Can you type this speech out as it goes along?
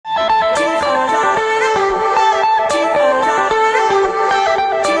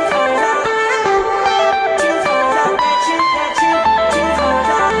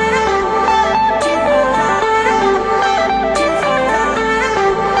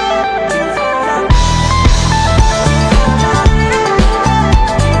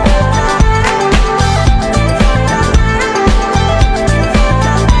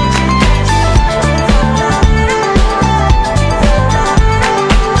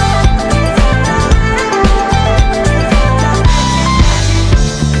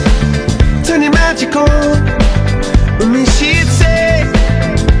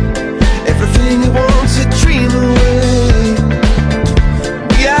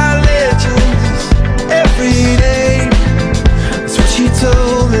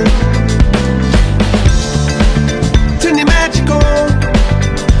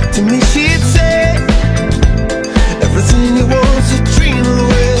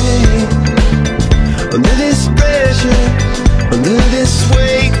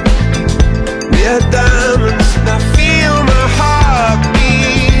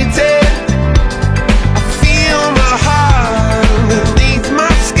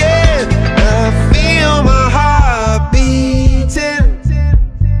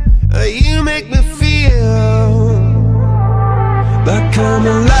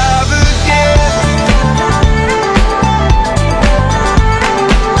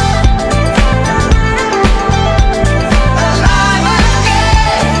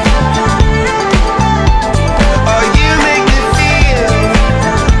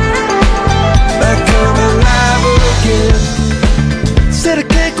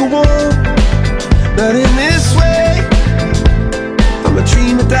make a walk, not in this way. I'm a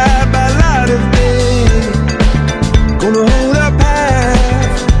dreamer, die by light of day. Gonna hold up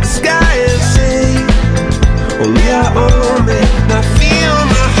half the sky and say, only our own man. And I feel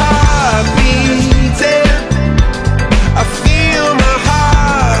my heart beating, I feel my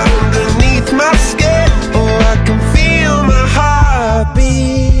heart underneath my skin. Oh, I can feel my heart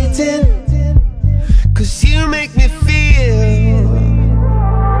beating, 'cause you make me feel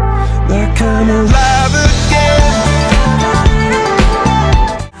like I'm alive.